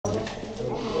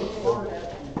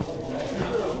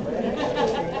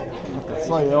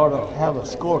like they ought to have a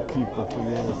scorekeeper for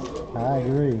this. I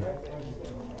agree.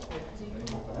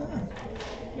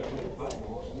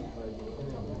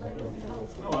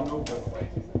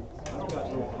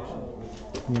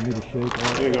 You need me to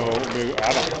shake? Big old,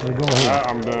 Go ahead.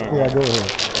 I'm done. Yeah, go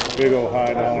ahead. Big old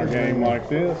 $high game like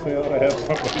this, they ought to have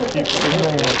somebody to keep it.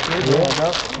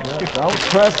 Don't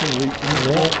press it.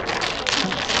 We won't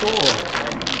score.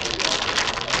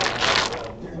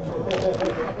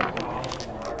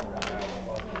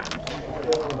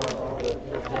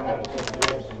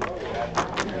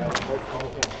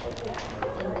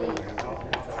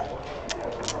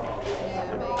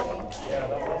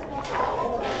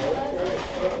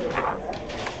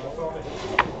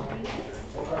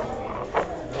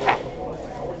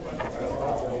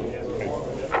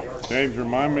 James,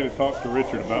 remind me to talk to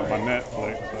Richard about my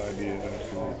Netflix idea.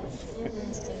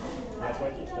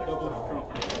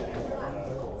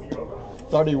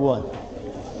 31.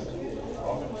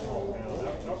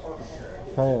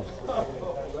 Pass.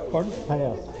 Pardon?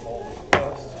 Pass.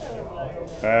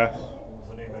 Pass.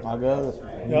 I got it.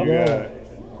 You got it.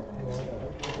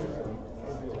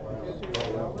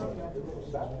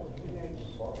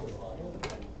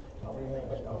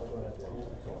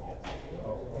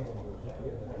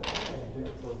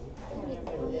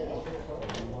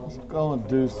 Let's go and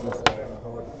do this.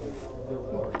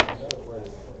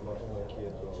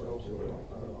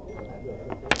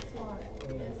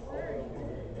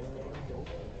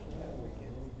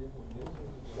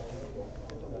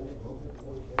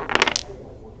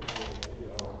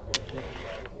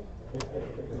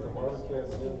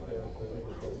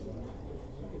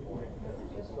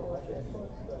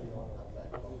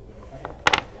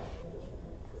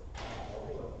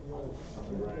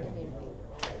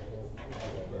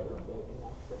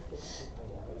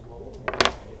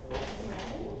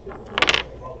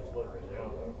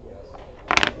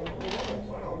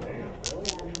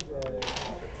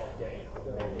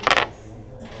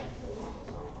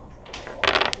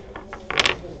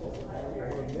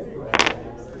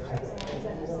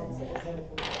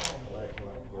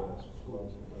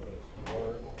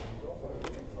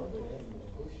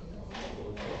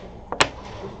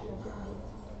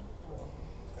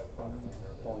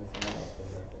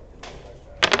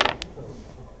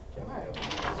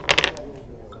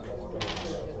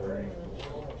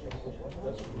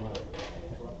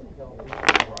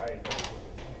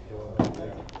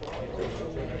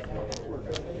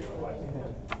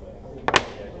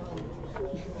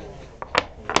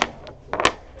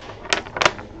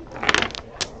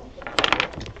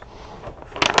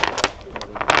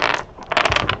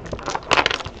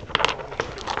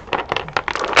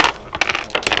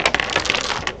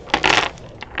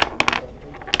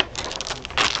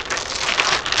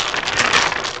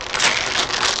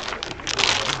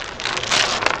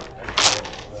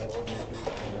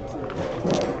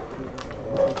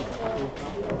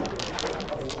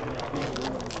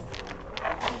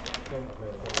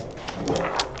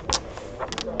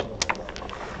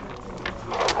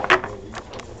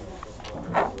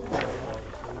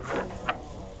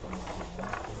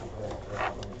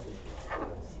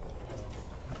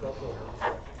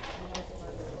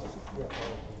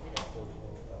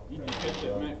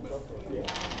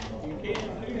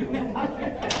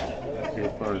 You're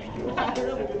first.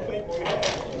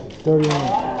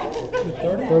 31.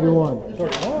 31.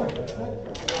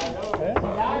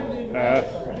 Pass.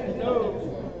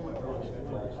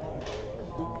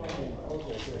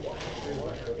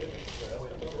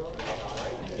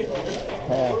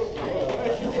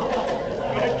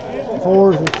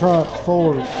 Fours and trumps.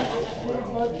 Fours.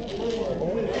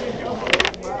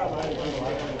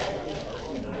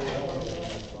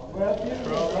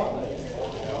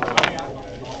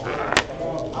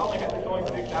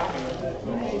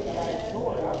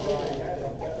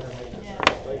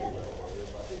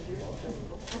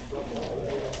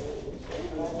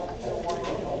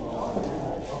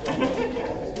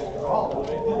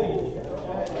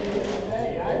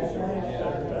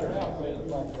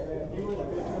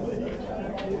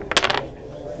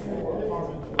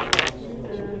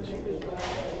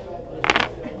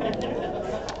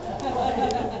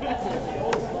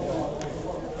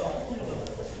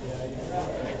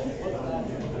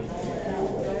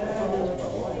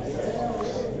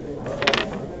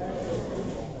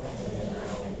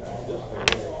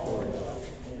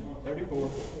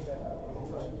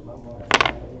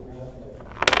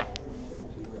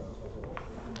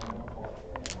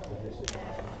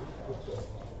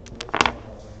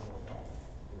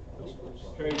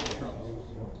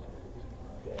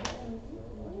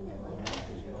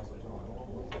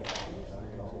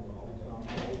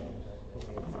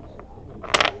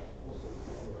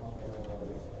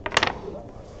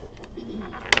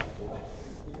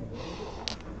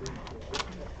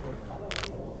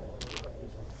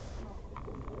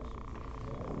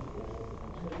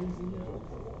 You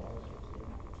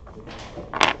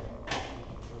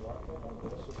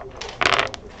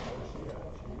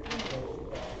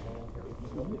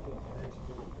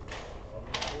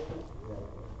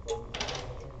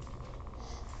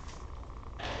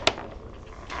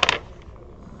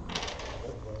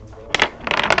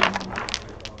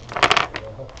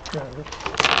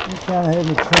kind of had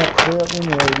me trapped up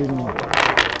anyway, didn't you?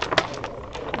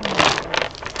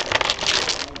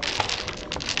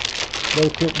 They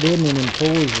quit bidding in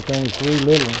fours with only 3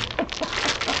 little ones.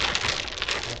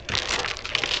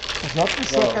 Is that the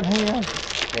second hand?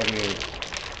 What is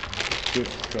this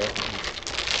stuff?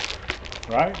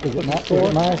 Right? Is it my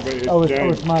Oh,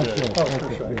 it's my James, stuff. Oh, Okay,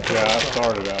 for sure. yeah. Yeah, I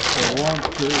started out So there. 1,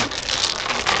 2.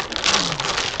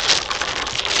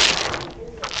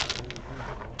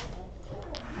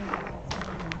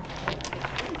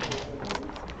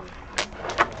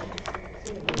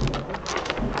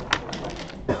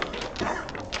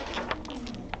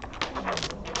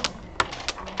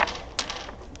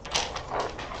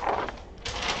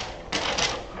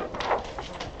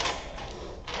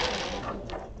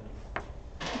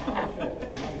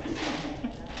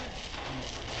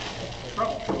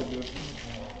 Probably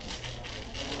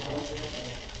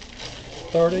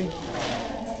 30.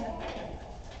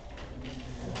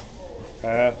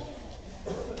 pass.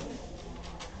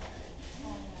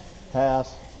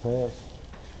 Pass. Pass.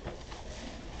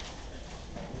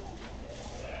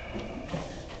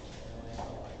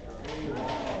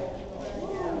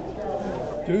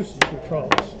 Deuces or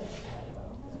trumps.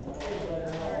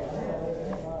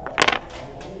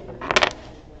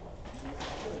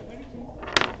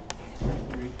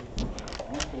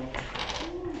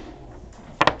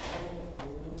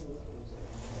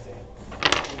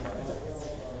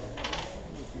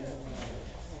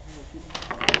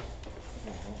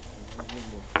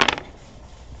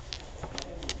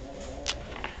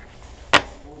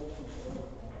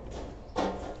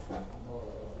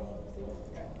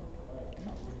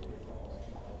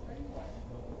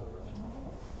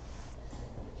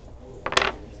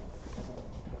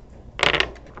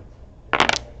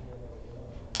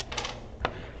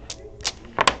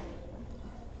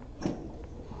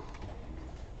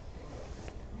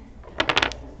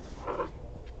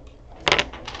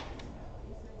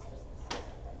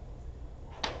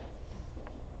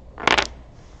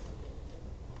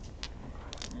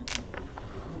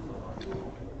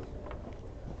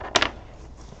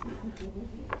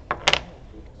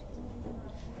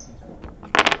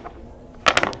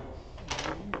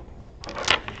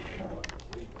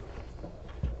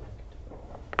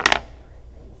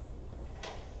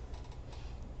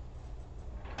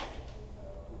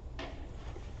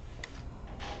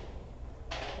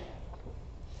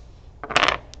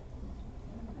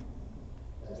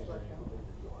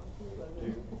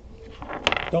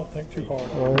 Don't think too hard.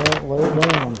 Well, lay it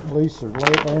down, Lisa,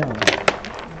 lay it down.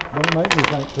 Don't make me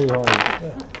think too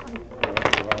hard.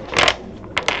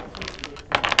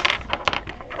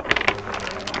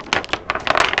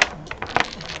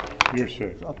 Your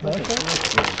shit. I think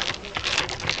it's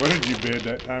What did you bid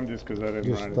that time? Just because I didn't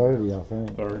Just write it 30, I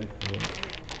think. 30.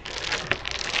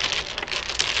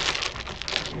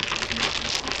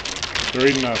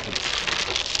 Three to nothing.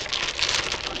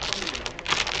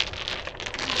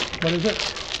 What is it?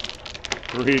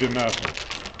 3 to nothing.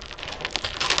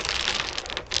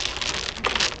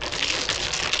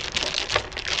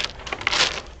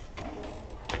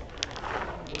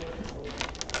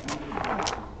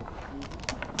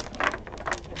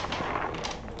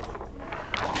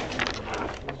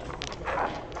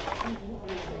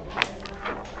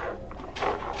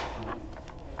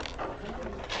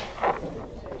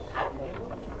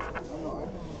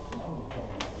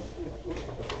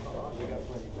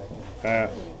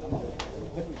 Pass.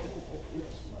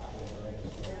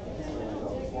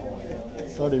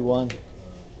 31.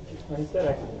 He said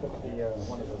I could put the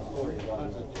one of the stories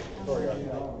on the story on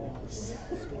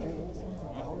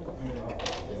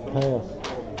Pass.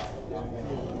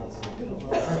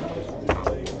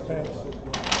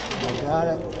 I got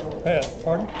it. Pass,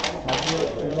 pardon? I did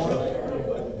it for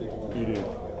 1. You did.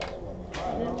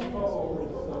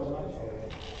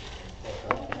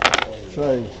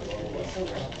 Trade.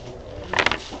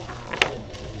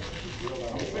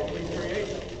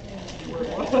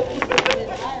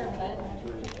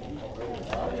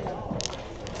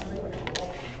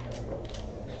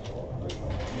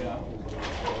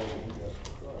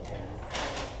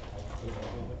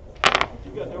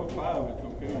 You got no 5, it's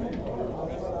okay.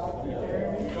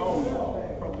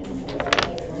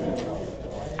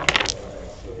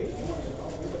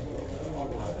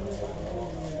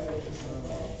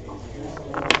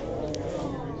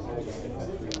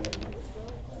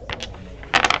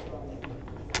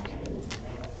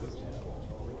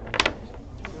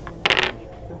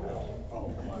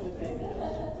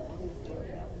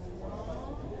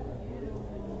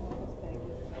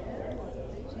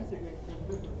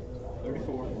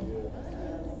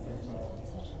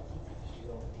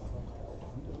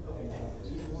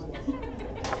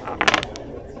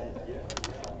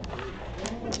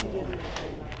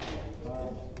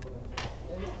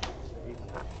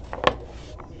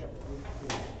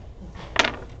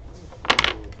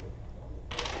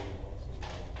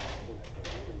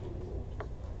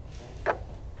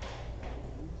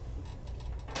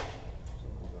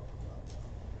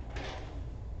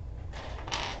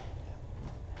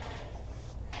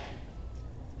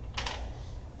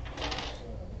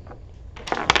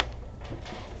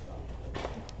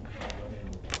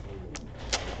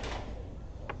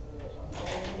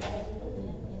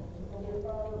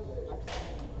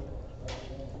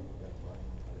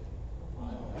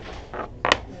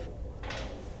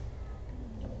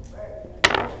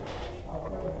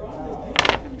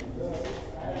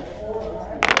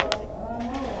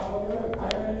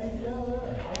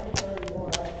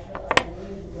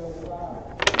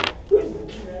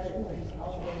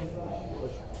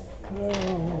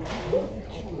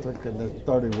 and there's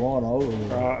 31 over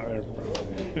there. Right,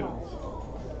 everybody.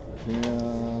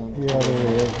 10, Yeah, there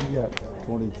is. You got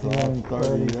 25,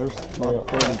 30. There's Yeah. about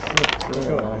 36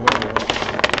 there. I heard that.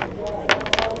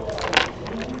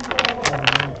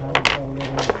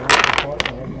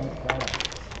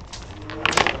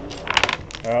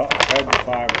 Well, I had the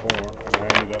 5-4, and I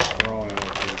ended up throwing it.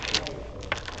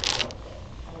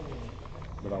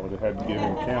 But I would have had to give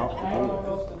him count to do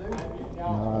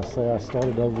No, I say I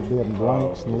started over doing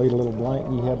blanks and leave a little blank,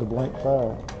 and you had the blank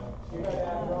 5. it.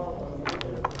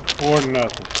 4-0.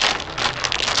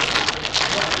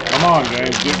 Come on,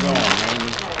 James, get going,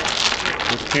 man.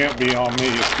 This can't be on me.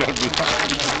 It's got to be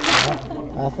on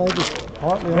you. I think it's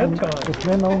partly on, it's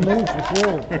been on me for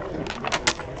sure.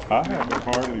 I haven't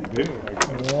hardly did it.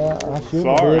 Yeah, I shouldn't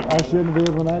Sorry. have did. I shouldn't have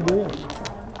did when I did.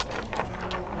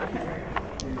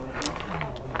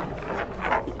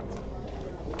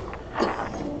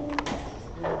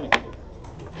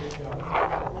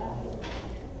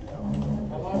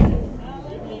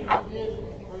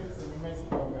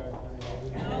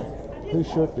 Who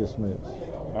shook this mess?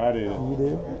 I did. You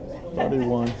did?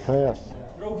 31. Pass.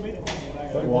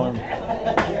 1.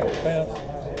 Pass.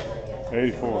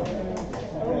 84.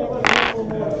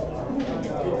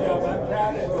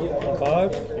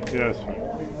 5? Yes, sir.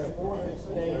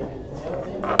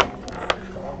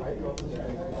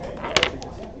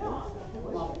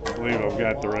 I believe I've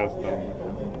got the rest of them.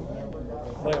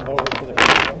 Lay them over to the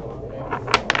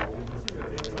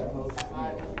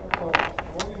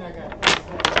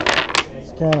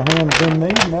It's kind of hands been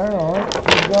needing there, all right?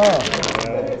 Good job.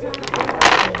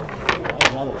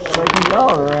 Shaking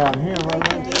y'all around here, right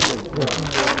now.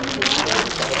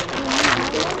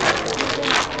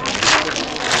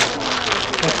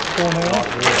 That's 4 now?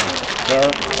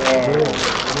 Sir,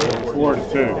 4 to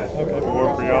 2. Okay.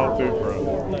 4 for y'all, 2 for us.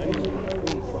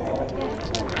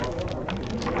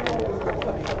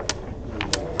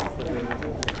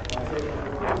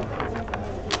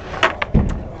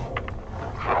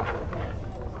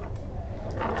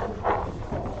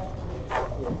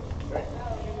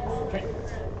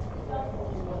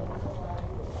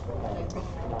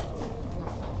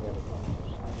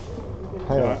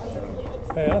 Pass.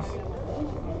 Pass.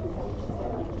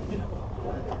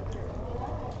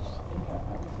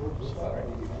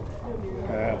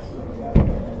 Pass.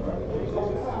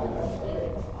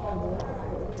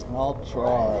 I'll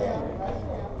try.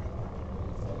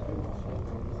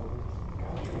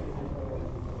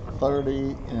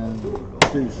 $30 and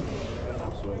deuces.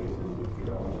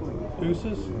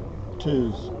 Deuces?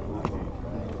 Twos.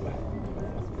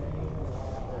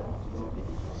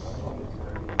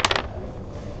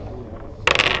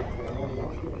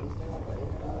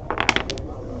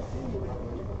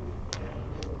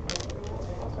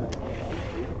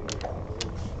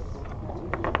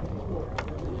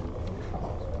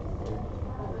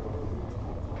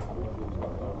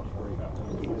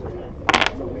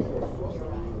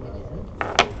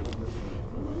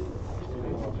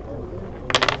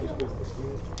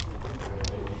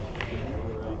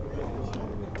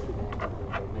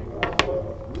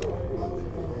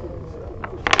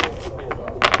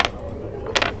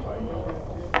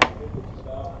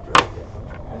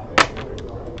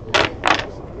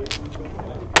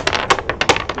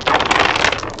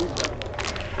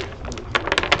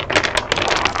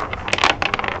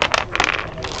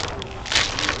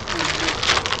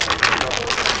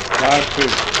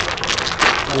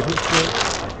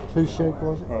 Whose shake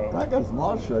was it? I got some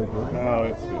lot of shake. No,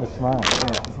 it's It's mine.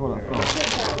 Yeah, that's what I thought.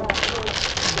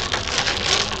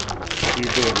 you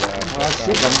did last. I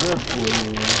shook them good for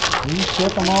you. You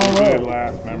shook them all You did up.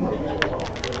 last, remember?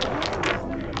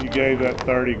 You gave that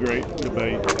 30 great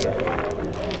debate there.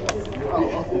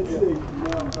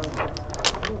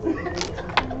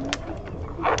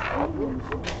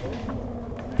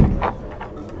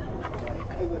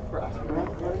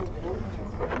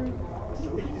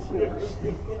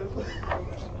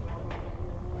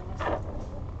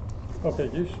 Okay,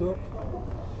 you shook.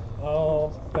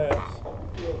 I'll pass.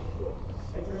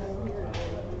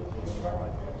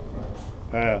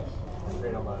 Pass.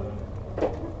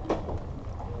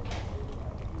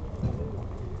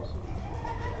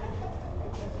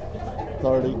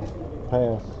 $30.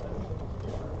 Pass.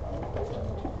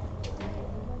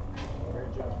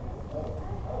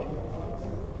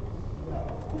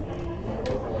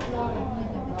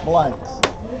 Blanks.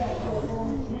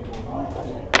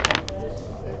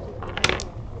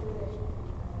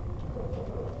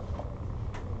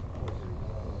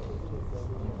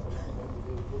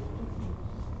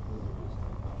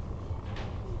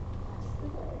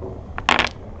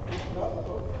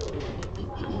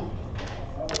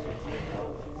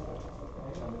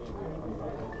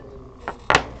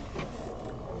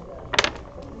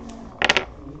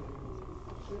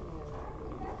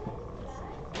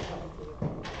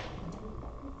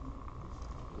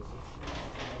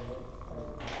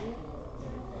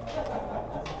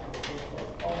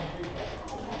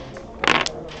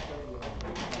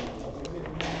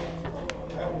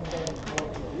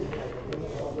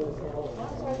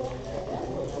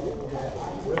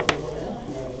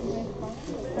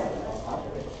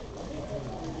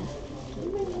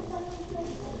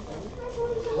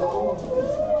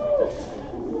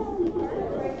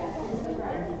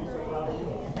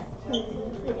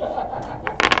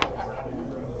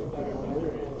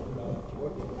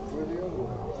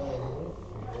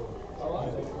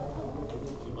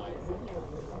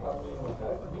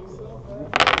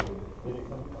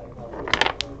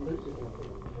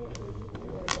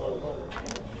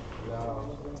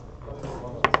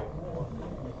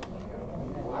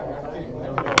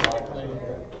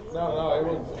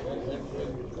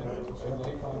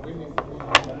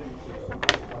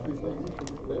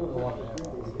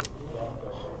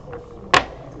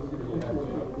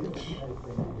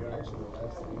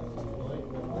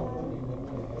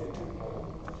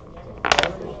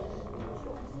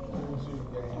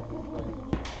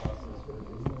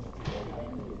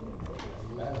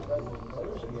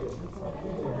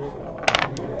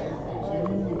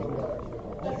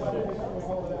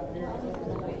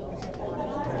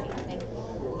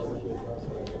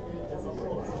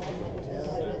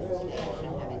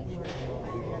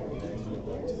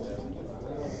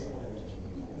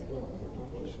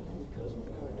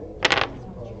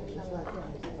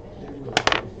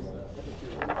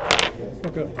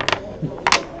 Okay.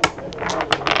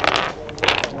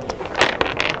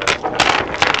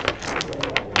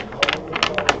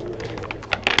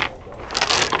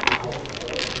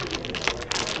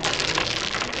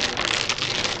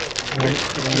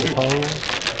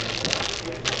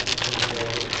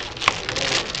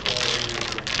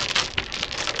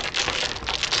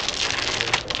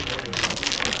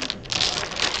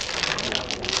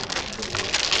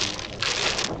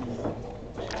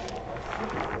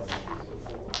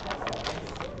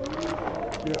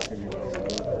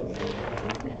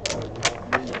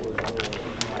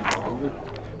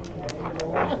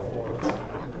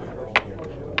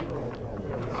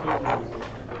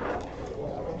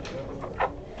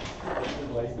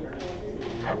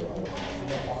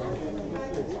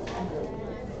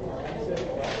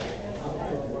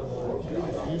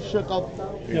 You shook off.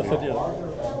 Yes, I did.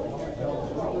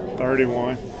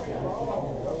 31.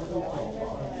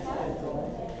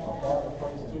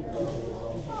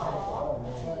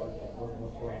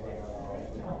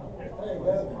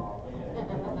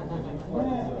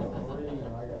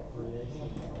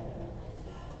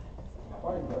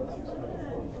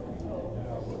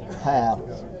 Half.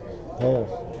 Yes.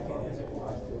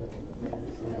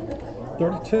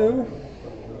 32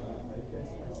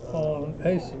 on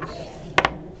aces.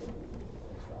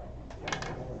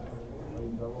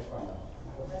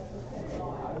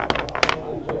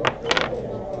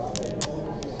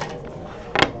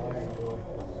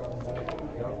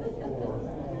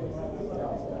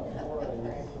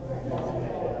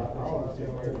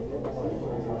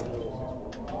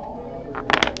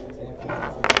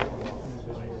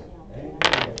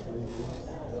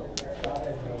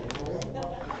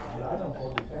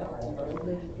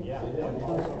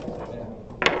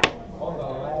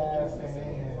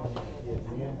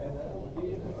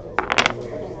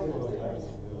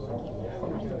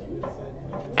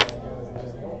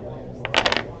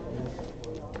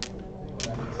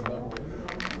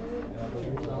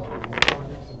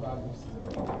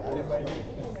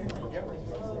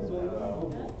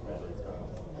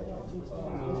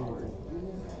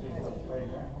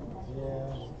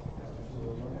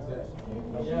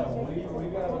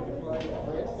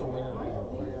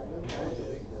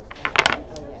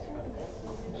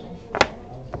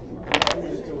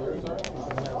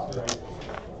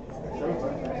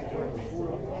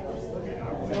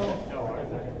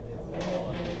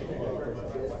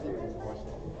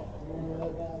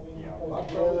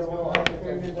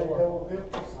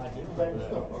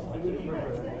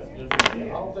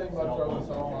 I'll take my troubles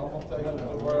home. I'm gonna take it to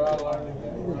where I learned it.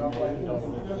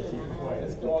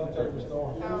 Let's go on the Turkish store.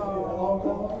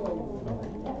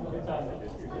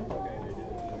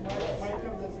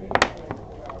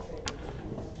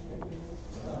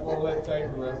 I'm gonna let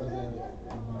Tabor represent it.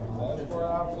 That's where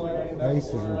I play.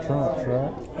 Aces and trumps,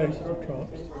 right? Aces and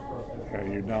trumps. Okay,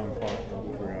 you're done, partner.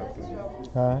 Forgot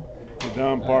that. Huh? You're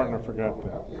done, partner. Forgot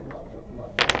that.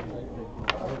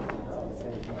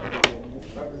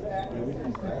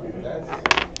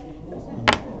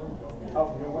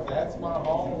 That's my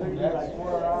home. That's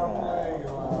where I play.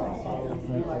 That's all you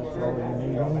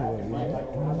need anyway.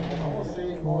 I'm gonna see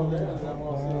it more there than I'm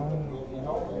gonna see it at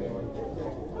home anyway.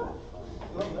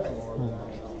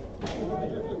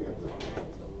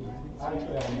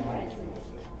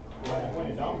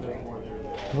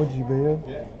 What'd you bid?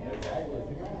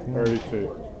 32.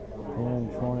 10,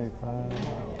 25.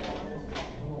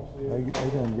 They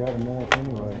done got him off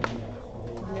anyway.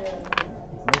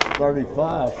 That's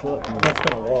 35 something. That's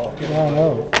gonna walk. Yeah, I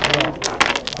know.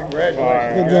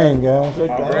 Congratulations. Good game, guys. Good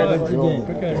game.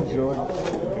 Good game.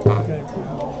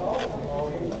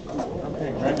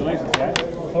 Congratulations, guys.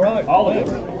 All right. All of it.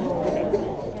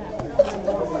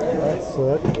 That's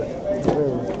it.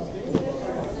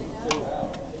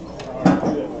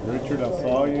 Richard, I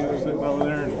saw you sitting over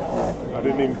there, and I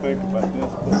didn't even think about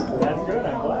this. But That's good,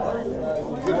 I'm glad.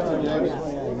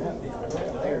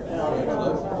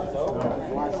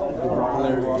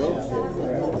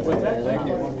 What's that? Thank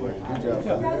you. Good job.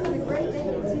 You guys have a great day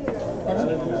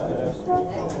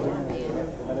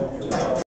too.